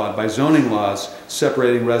outlawed by zoning laws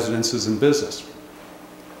separating residences and business.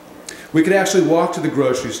 We could actually walk to the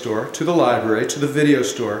grocery store, to the library, to the video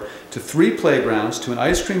store, to 3 playgrounds, to an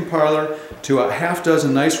ice cream parlor, to a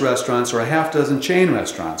half-dozen nice restaurants or a half-dozen chain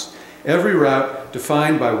restaurants. Every route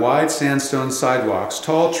defined by wide sandstone sidewalks,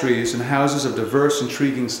 tall trees, and houses of diverse,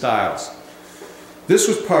 intriguing styles. This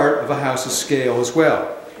was part of a house's scale as well.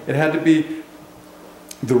 It had to be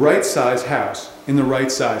the right size house in the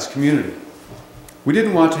right size community. We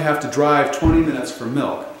didn't want to have to drive 20 minutes for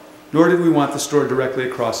milk, nor did we want the store directly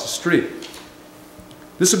across the street.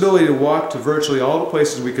 This ability to walk to virtually all the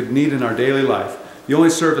places we could need in our daily life, the only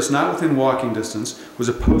service not within walking distance was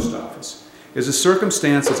a post office, is a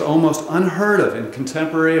circumstance that's almost unheard of in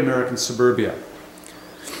contemporary American suburbia.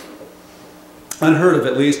 Unheard of,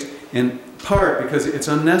 at least in part, because it's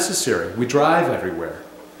unnecessary. We drive everywhere.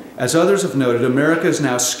 As others have noted, America is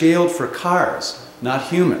now scaled for cars, not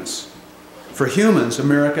humans. For humans,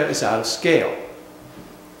 America is out of scale.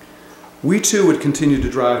 We too would continue to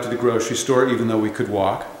drive to the grocery store even though we could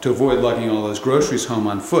walk, to avoid lugging all those groceries home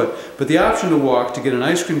on foot. But the option to walk to get an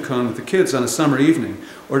ice cream cone with the kids on a summer evening,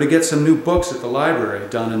 or to get some new books at the library,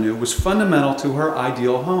 Donna knew, was fundamental to her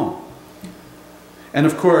ideal home. And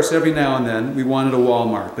of course, every now and then, we wanted a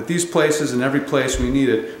Walmart. But these places and every place we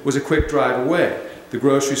needed was a quick drive away. The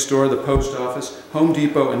grocery store, the post office, Home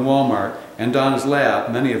Depot, and Walmart, and Donna's lab,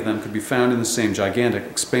 many of them could be found in the same gigantic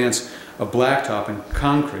expanse of blacktop and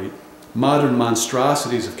concrete, modern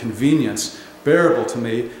monstrosities of convenience, bearable to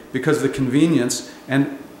me because of the convenience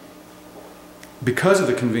and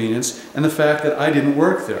the fact that I didn't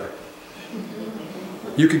work there.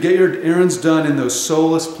 You could get your errands done in those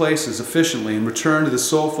soulless places efficiently and return to the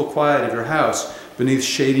soulful quiet of your house beneath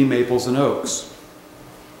shady maples and oaks.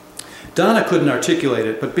 Donna couldn't articulate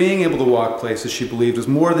it, but being able to walk places, she believed, was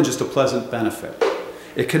more than just a pleasant benefit.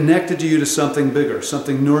 It connected you to something bigger,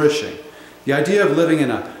 something nourishing. The idea of living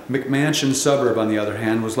in a McMansion suburb, on the other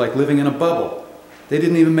hand, was like living in a bubble. They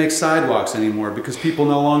didn't even make sidewalks anymore because people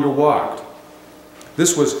no longer walked.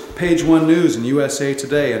 This was page 1 news in USA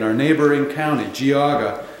Today, and our neighboring county,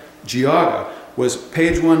 Geauga, was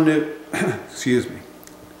page 1 news,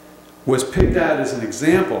 was picked out as an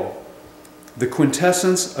example, the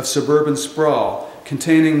quintessence of suburban sprawl,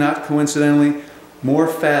 containing, not coincidentally, more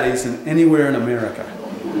fatties than anywhere in America.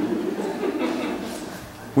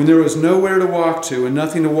 When there was nowhere to walk to and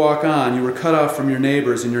nothing to walk on, you were cut off from your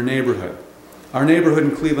neighbors in your neighborhood. Our neighborhood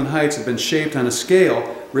in Cleveland Heights had been shaped on a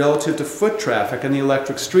scale relative to foot traffic and the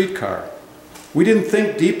electric streetcar. We didn't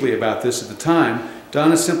think deeply about this at the time.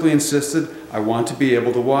 Donna simply insisted, I want to be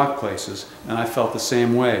able to walk places, and I felt the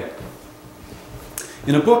same way.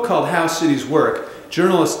 In a book called How Cities Work,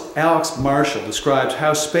 journalist Alex Marshall describes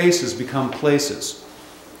how spaces become places.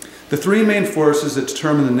 The three main forces that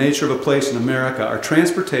determine the nature of a place in America are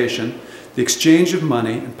transportation, the exchange of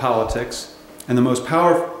money and politics, and the most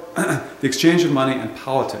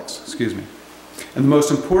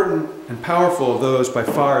important and powerful of those by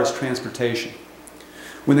far is transportation.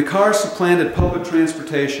 When the car supplanted public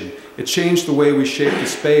transportation, it changed the way we shape the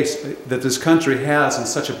space that this country has in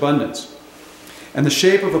such abundance. And the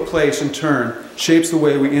shape of a place, in turn, shapes the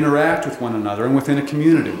way we interact with one another and within a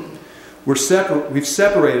community. We've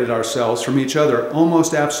separated ourselves from each other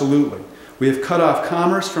almost absolutely. We have cut off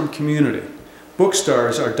commerce from community.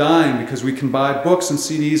 Bookstores are dying because we can buy books and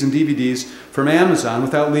CDs and DVDs from Amazon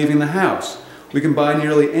without leaving the house. We can buy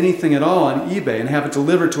nearly anything at all on eBay and have it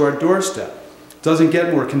delivered to our doorstep. It doesn't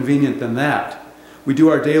get more convenient than that. We do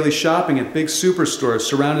our daily shopping at big superstores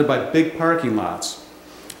surrounded by big parking lots.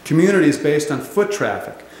 Community is based on foot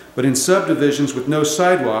traffic, but in subdivisions with no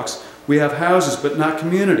sidewalks, we have houses but not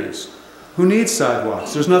communities. Who needs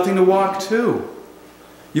sidewalks? There's nothing to walk to.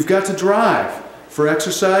 You've got to drive. For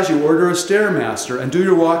exercise, you order a Stairmaster and do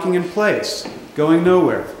your walking in place, going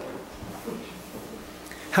nowhere.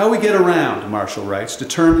 How we get around, Marshall writes,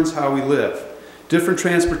 determines how we live. Different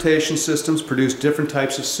transportation systems produce different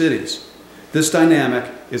types of cities. This dynamic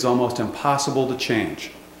is almost impossible to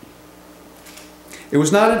change. It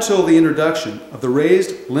was not until the introduction of the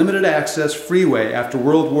raised, limited-access freeway after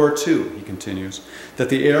World War II, he continues, that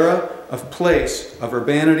the era of place, of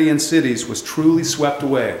urbanity in cities was truly swept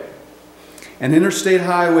away. An interstate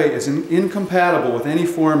highway is incompatible with any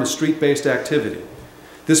form of street-based activity.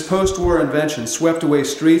 This post-war invention swept away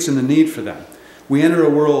streets and the need for them. We enter a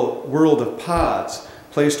world of pods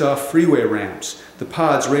placed off freeway ramps, the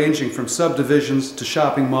pods ranging from subdivisions to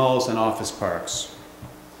shopping malls and office parks.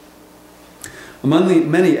 Among the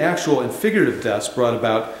many actual and figurative deaths brought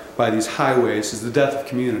about by these highways is the death of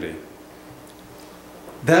community.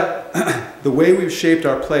 The way we've shaped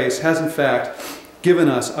our place has in fact given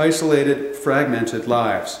us isolated, fragmented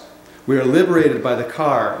lives. We are liberated by the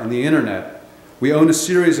car and the internet. We own a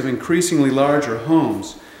series of increasingly larger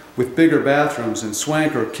homes with bigger bathrooms and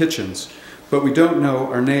swanker kitchens, but we don't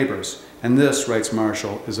know our neighbors. And this, writes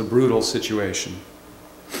Marshall, is a brutal situation.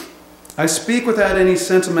 I speak without any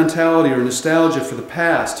sentimentality or nostalgia for the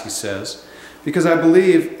past, he says, because I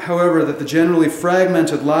believe, however, that the generally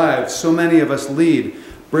fragmented lives so many of us lead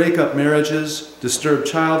break up marriages, disturb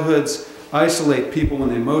childhoods, isolate people when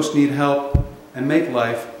they most need help, and make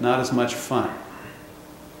life not as much fun.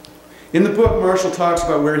 In the book, Marshall talks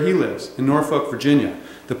about where he lives, in Norfolk, Virginia,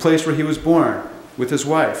 the place where he was born, with his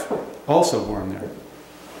wife, also born there.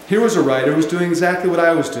 Here was a writer who was doing exactly what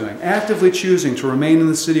I was doing, actively choosing to remain in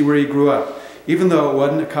the city where he grew up, even though it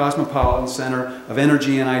wasn't a cosmopolitan center of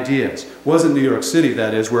energy and ideas. It wasn't New York City,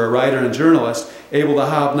 that is, where a writer and journalist, able to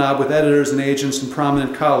hobnob with editors and agents and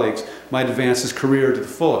prominent colleagues, might advance his career to the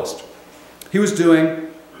fullest. He was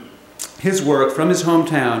doing his work from his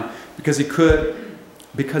hometown because he could.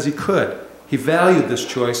 He valued this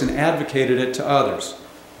choice and advocated it to others.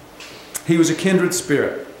 He was a kindred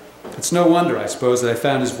spirit. It's no wonder, I suppose, that I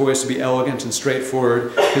found his voice to be elegant and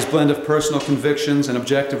straightforward, his blend of personal convictions and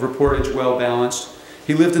objective reportage well balanced.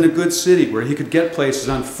 He lived in a good city where he could get places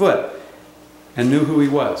on foot and knew who he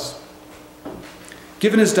was.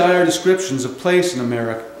 Given his dire descriptions of place in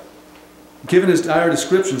America,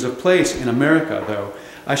 though,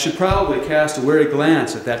 I should probably cast a wary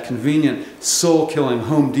glance at that convenient, soul-killing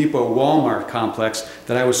Home Depot Walmart complex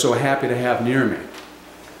that I was so happy to have near me.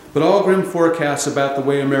 But all grim forecasts about the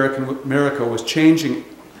way America was changing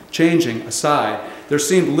aside, there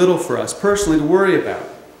seemed little for us personally to worry about.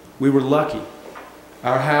 We were lucky.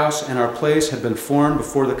 Our house and our place had been formed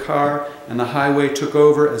before the car and the highway took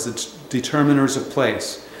over as the determiners of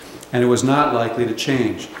place, and it was not likely to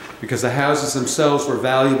change because the houses themselves were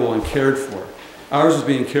valuable and cared for. Ours was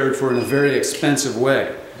being cared for in a very expensive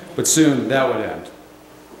way, but soon that would end.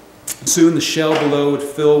 Soon the shell below would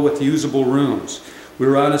fill with usable rooms. We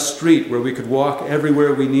were on a street where we could walk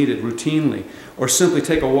everywhere we needed routinely, or simply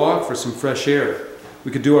take a walk for some fresh air.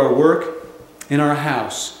 We could do our work in our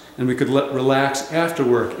house, and we could relax after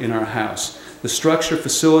work in our house, the structure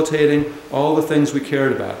facilitating all the things we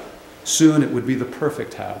cared about. Soon it would be the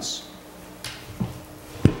perfect house.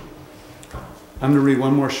 I'm going to read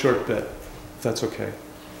one more short bit, if that's okay.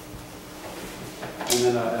 And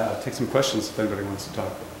then I'll take some questions if anybody wants to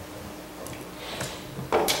talk.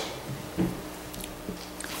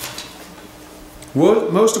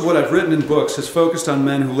 Most of what I've written in books has focused on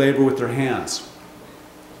men who labor with their hands,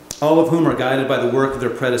 all of whom are guided by the work of their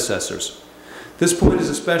predecessors. This point is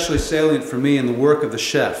especially salient for me in the work of the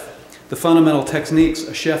chef, the fundamental techniques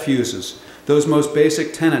a chef uses, those most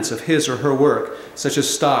basic tenets of his or her work, such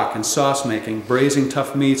as stock and sauce making, braising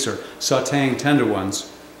tough meats or sautéing tender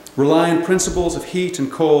ones, rely on principles of heat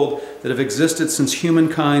and cold that have existed since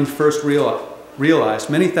humankind first realized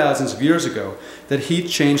many thousands of years ago that heat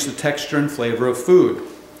changed the texture and flavor of food.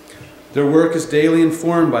 Their work is daily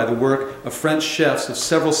informed by the work of French chefs of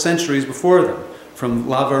several centuries before them, from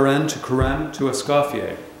La Varenne to Carême to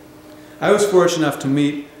Escoffier. I was fortunate enough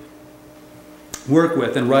to work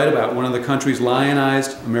with and write about one of the country's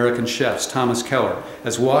lionized American chefs, Thomas Keller,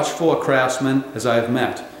 as watchful a craftsman as I have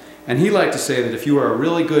met. And he liked to say that if you are a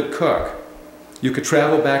really good cook, you could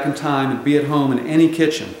travel back in time and be at home in any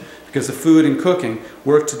kitchen, because the food and cooking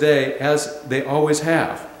work today as they always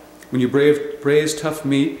have. When you braise tough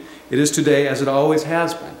meat, it is today as it always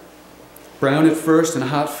has been. Brown it first in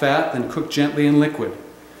hot fat, then cook gently in liquid.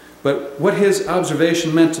 But what his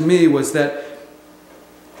observation meant to me was that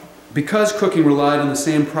because cooking relied on the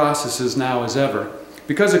same processes now as ever,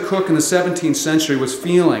 because a cook in the 17th century was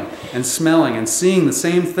feeling and smelling and seeing the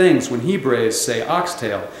same things when he braised, say,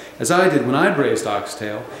 oxtail, as I did when I braised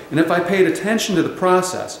oxtail, and if I paid attention to the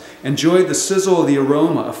process, enjoyed the sizzle of the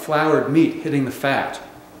aroma of floured meat hitting the fat,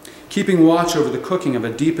 keeping watch over the cooking of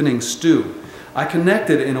a deepening stew, I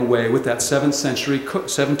connected in a way with that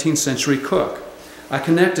 17th century cook. I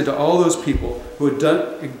connected to all those people who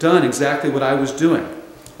had done exactly what I was doing.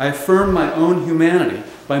 I affirmed my own humanity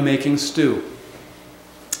by making stew.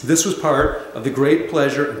 This was part of the great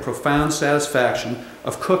pleasure and profound satisfaction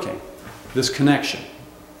of cooking, this connection.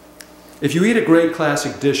 If you eat a great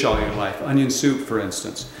classic dish all your life, onion soup for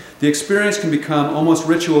instance, the experience can become almost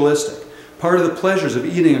ritualistic. Part of the pleasures of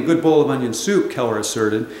eating a good bowl of onion soup, Keller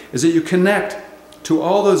asserted, is that you connect to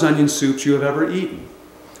all those onion soups you have ever eaten.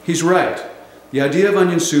 He's right. The idea of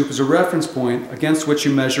onion soup is a reference point against which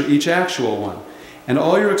you measure each actual one. And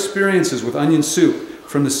all your experiences with onion soup,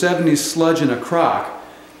 from the 70s sludge in a crock,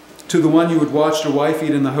 to the one you would watch your wife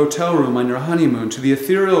eat in the hotel room on your honeymoon, to the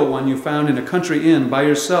ethereal one you found in a country inn by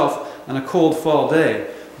yourself on a cold fall day,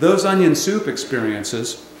 those onion soup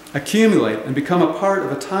experiences accumulate and become a part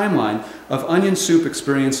of a timeline of onion soup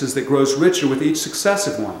experiences that grows richer with each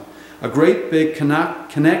successive one. A great big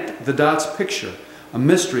connect the dots picture, a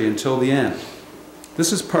mystery until the end.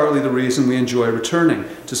 This is partly the reason we enjoy returning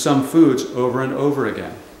to some foods over and over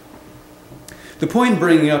again. The point in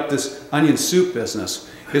bringing up this onion soup business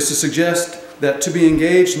is to suggest that to be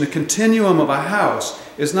engaged in the continuum of a house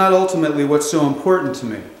is not ultimately what's so important to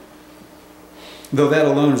me, though that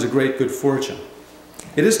alone is a great good fortune.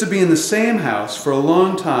 It is to be in the same house for a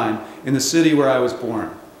long time in the city where I was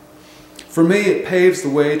born. For me, it paves the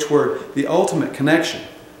way toward the ultimate connection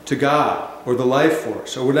to God, or the life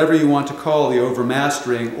force, or whatever you want to call the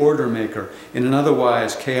overmastering order maker in an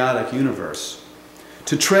otherwise chaotic universe.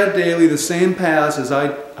 To tread daily the same paths as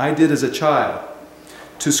I did as a child,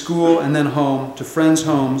 to school and then home, to friends'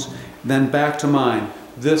 homes, then back to mine,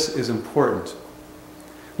 this is important.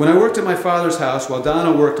 When I worked at my father's house while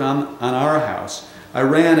Donna worked on our house, I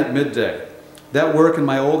ran at midday. That work in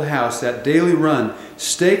my old house, that daily run,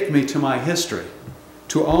 staked me to my history,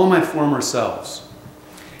 to all my former selves.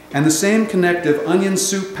 And the same connective onion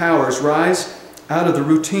soup powers rise out of the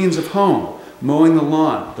routines of home, mowing the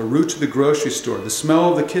lawn, the route to the grocery store, the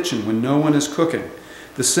smell of the kitchen when no one is cooking,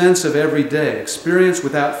 the sense of every day, experienced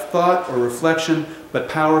without thought or reflection, but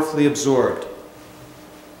powerfully absorbed.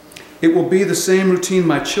 It will be the same routine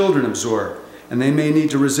my children absorb, and they may need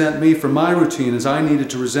to resent me for my routine as I needed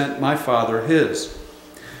to resent my father his.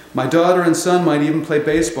 My daughter and son might even play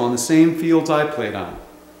baseball in the same fields I played on.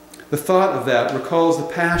 The thought of that recalls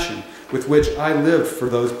the passion with which I lived for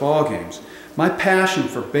those ball games. My passion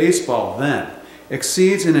for baseball then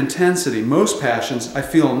exceeds in intensity most passions I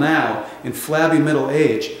feel now in flabby middle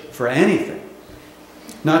age for anything.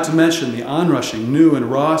 Not to mention the onrushing new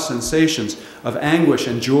and raw sensations of anguish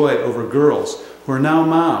and joy over girls who are now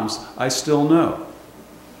moms I still know.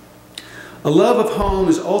 A love of home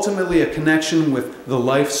is ultimately a connection with the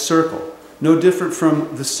life circle, no different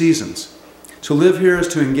from the seasons. To live here is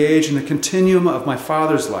to engage in the continuum of my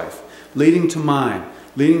father's life, leading to mine,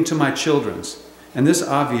 leading to my children's. And this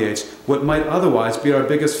obviates what might otherwise be our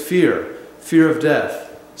biggest fear, fear of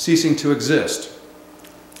death, ceasing to exist.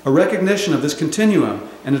 A recognition of this continuum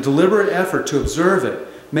and a deliberate effort to observe it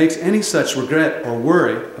makes any such regret or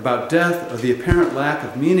worry about death or the apparent lack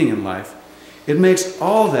of meaning in life, it makes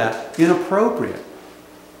all that inappropriate.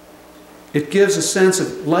 It gives a sense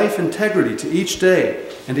of life integrity to each day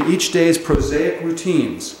and to each day's prosaic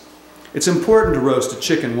routines. It's important to roast a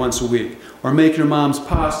chicken once a week, or make your mom's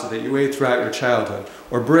pasta that you ate throughout your childhood,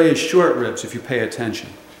 or braise short ribs if you pay attention.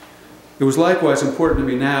 It was likewise important to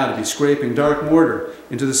me now to be scraping dark mortar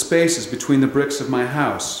into the spaces between the bricks of my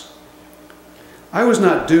house. I was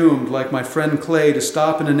not doomed, like my friend Clay, to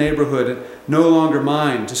stop in a neighborhood no longer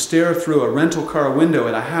mine, to stare through a rental car window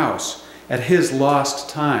at a house at his lost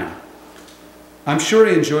time. I'm sure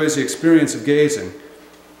he enjoys the experience of gazing.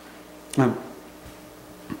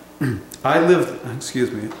 I lived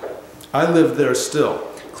there still.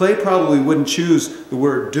 Clay probably wouldn't choose the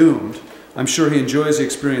word doomed. I'm sure he enjoys the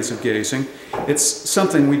experience of gazing. It's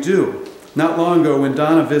something we do. Not long ago, when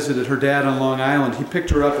Donna visited her dad on Long Island, he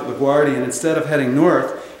picked her up at LaGuardia, and instead of heading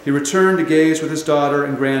north, he returned to gaze with his daughter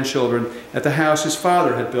and grandchildren at the house his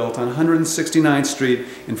father had built on 169th Street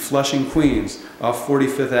in Flushing, Queens, off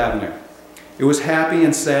 45th Avenue. It was happy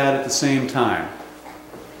and sad at the same time.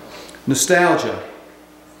 Nostalgia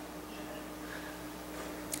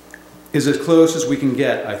is as close as we can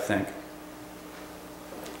get, I think.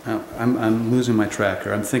 I'm losing my track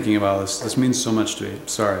here. I'm thinking about this. This means so much to me.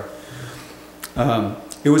 Sorry.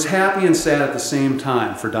 It was happy and sad at the same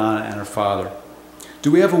time for Donna and her father.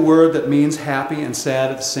 Do we have a word that means happy and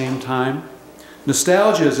sad at the same time?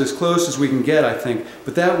 Nostalgia is as close as we can get, I think,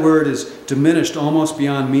 but that word is diminished almost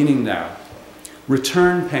beyond meaning now.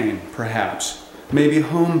 Return pain, perhaps. Maybe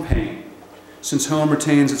home pain, since home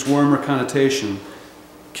retains its warmer connotations,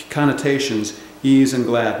 ease and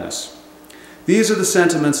gladness. These are the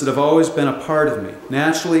sentiments that have always been a part of me,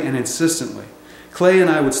 naturally and insistently. Clay and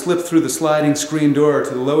I would slip through the sliding screen door to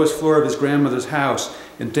the lowest floor of his grandmother's house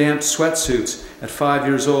in damp sweatsuits at 5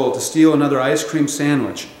 years old to steal another ice cream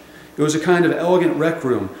sandwich. It was a kind of elegant rec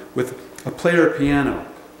room with a player piano.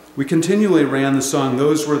 We continually ran the song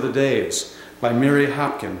 "Those Were the Days" by Mary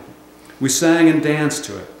Hopkin. We sang and danced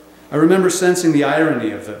to it. I remember sensing the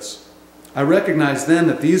irony of this. I recognized then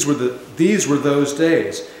that these were those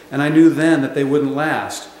days, and I knew then that they wouldn't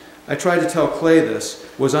last. I tried to tell Clay this,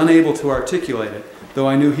 was unable to articulate it, though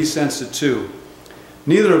I knew he sensed it too.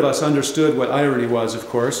 Neither of us understood what irony was, of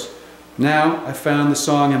course. Now I found the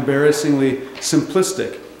song embarrassingly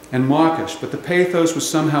simplistic and mawkish, but the pathos was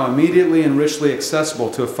somehow immediately and richly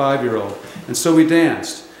accessible to a 5-year-old, and so we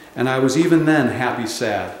danced, and I was even then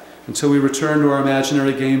happy-sad, until we returned to our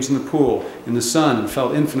imaginary games in the pool, in the sun, and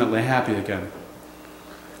felt infinitely happy again.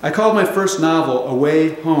 I called my first novel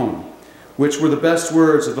 "Away Home," which were the best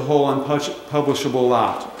words of the whole unpublishable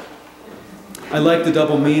lot. I liked the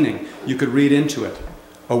double meaning you could read into it.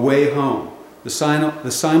 Away home, the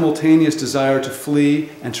simultaneous desire to flee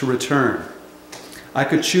and to return. I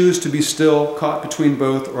could choose to be still, caught between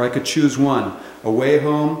both, or I could choose one, a way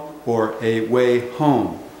home or a way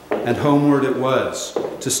home. And homeward it was.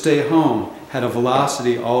 To stay home had a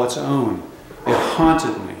velocity all its own. It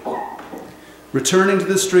haunted me. Returning to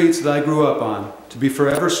the streets that I grew up on, to be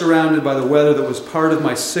forever surrounded by the weather that was part of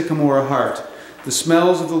my sycamore heart, the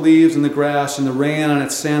smells of the leaves and the grass and the rain on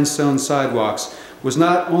its sandstone sidewalks, was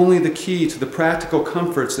not only the key to the practical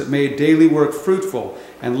comforts that made daily work fruitful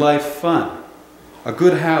and life fun. A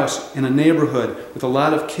good house in a neighborhood with a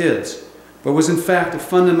lot of kids, but was in fact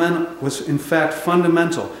fundamental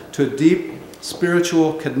to a deep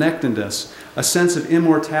spiritual connectedness, a sense of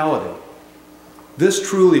immortality. This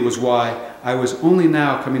truly was why I was only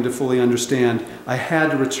now coming to fully understand I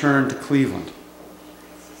had to return to Cleveland.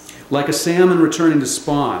 like a salmon returning to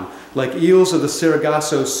spawn, like eels of the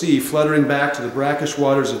Sargasso Sea fluttering back to the brackish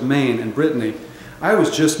waters of Maine and Brittany, I was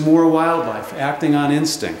just more wildlife, acting on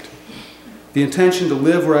instinct. The intention to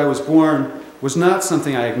live where I was born was not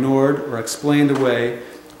something I ignored or explained away,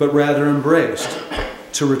 but rather embraced.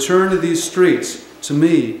 To return to these streets, to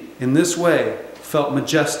me, in this way, felt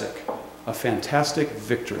majestic, a fantastic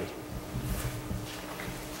victory.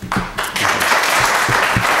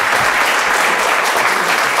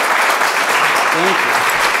 Thank you.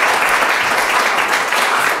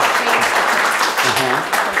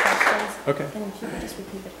 Okay. And if you could just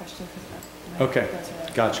repeat the question. Okay,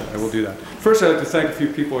 gotcha. I will do that. First, I'd like to thank a few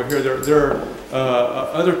people who are here. There are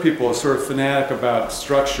other people sort of fanatic about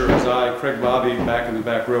structure as I. Craig Bobby, back in the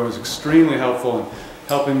back row, was extremely helpful in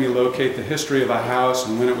helping me locate the history of a house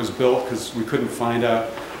and when it was built, because we couldn't find out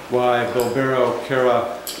why. Bilbero,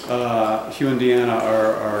 Cara, Hugh, Indiana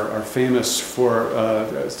are famous for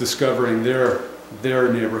discovering their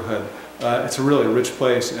neighborhood. It's a really rich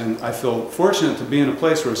place, and I feel fortunate to be in a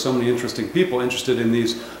place where so many interesting people interested in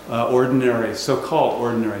these ordinary, so-called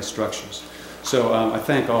ordinary structures. So I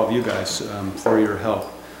thank all of you guys for your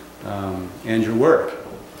help and your work.